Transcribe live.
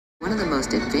one of the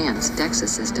most advanced DEXA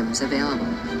systems available.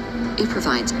 It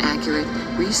provides accurate,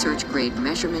 research-grade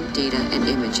measurement data and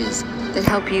images that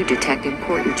help you detect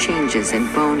important changes in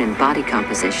bone and body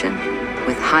composition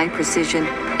with high precision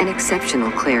and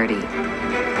exceptional clarity.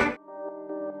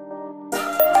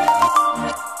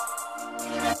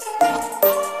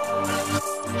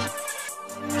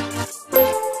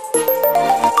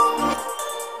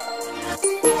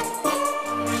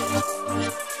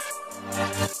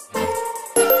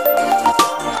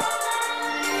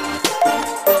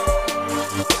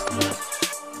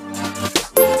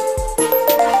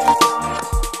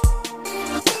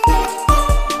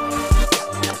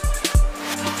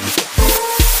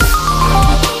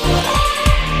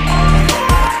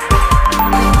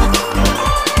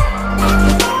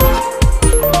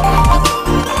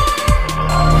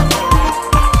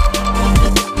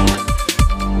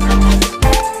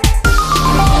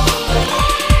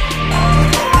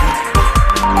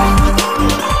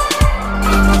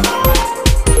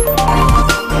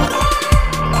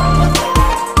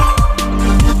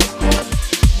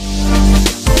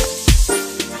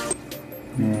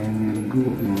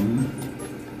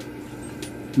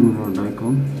 Lunar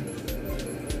icon.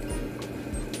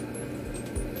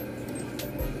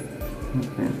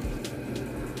 Okay.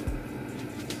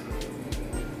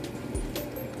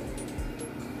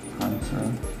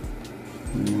 Cancel.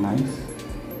 Minimize.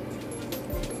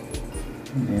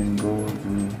 And then go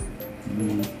to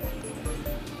BMD.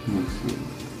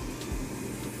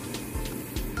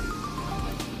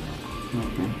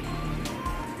 Okay.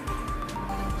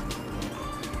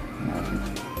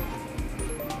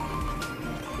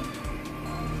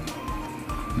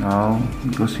 Now,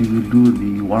 because we will do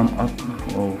the warm-up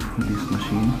of this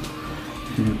machine,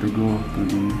 you need to go to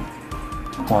the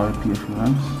quality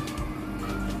assurance.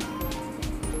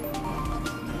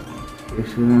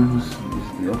 Assurance is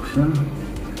the option,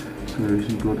 so you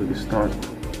should go to the start.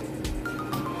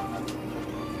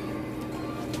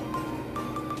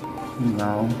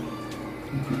 Now,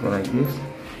 if you go like this,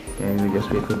 and we just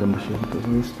wait for the machine to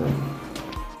restart.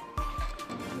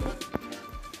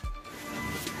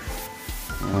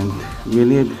 And we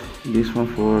need this one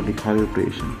for the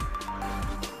calibration.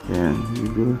 Then we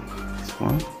do this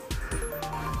one.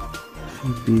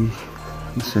 Should be in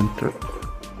the center.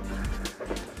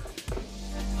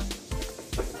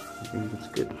 I think that's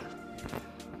good.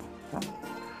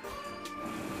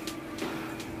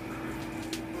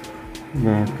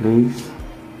 Then place.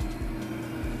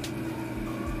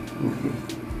 Okay.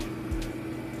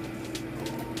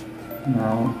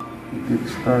 Now we can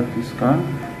start the scan.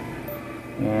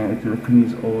 And it will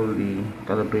finish all the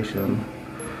calibration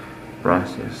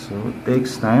process, so it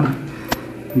takes time.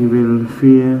 We will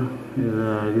feel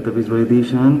the database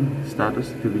validation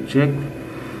status to be checked.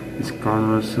 The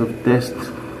scanner self-test,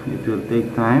 it will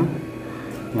take time,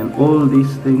 and all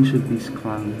these things should be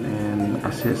scanned and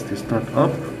assessed to start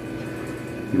up.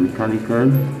 The mechanical,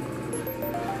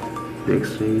 the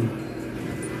X-ray,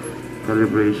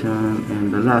 calibration,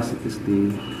 and the last is the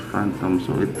phantom,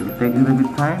 so it will take a little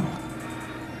bit time.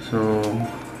 So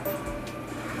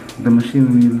the machine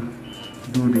will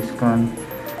do the scan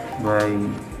by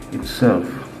itself,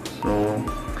 so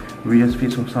we just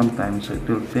fix up sometimes, so it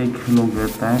will take longer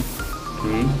time.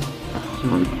 Okay,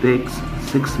 so it takes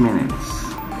 6 minutes.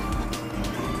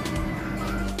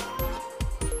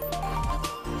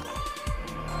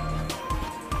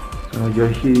 So you're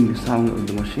hearing the sound of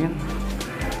the machine.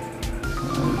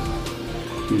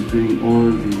 It's doing all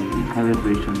the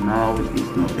calibration now. It is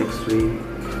no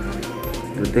X-ray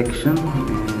detection,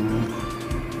 and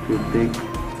it will take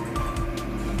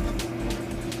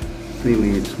 3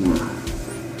 minutes more.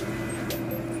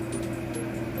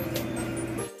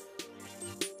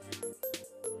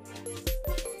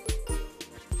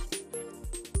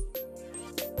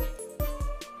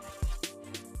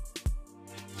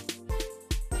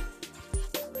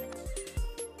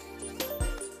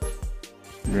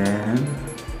 Then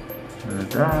we're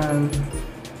done.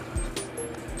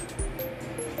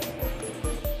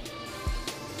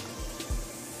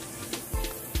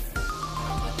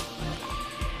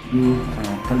 Do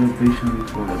calibration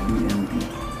for the BMD.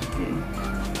 Okay.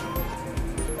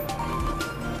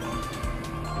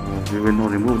 So we will now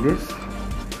remove this.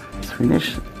 It's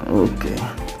finished. Okay.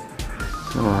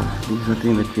 So this is the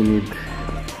thing that you need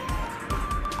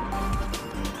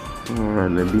for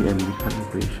the BMD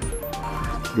calibration.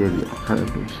 Daily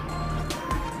calibration.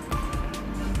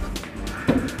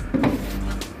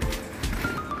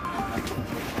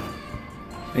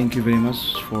 Thank you very much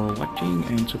for watching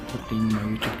and supporting my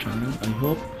YouTube channel. I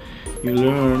hope you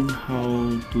learn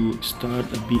how to start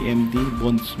a BMD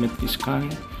bone symmetry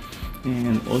scanning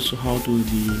and also how to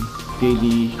the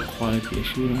daily quality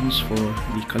assurance for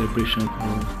the calibration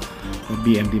of a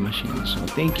BMD machine. So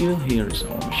thank you. Here is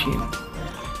our machine.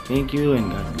 Thank you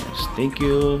and God bless. Thank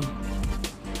you.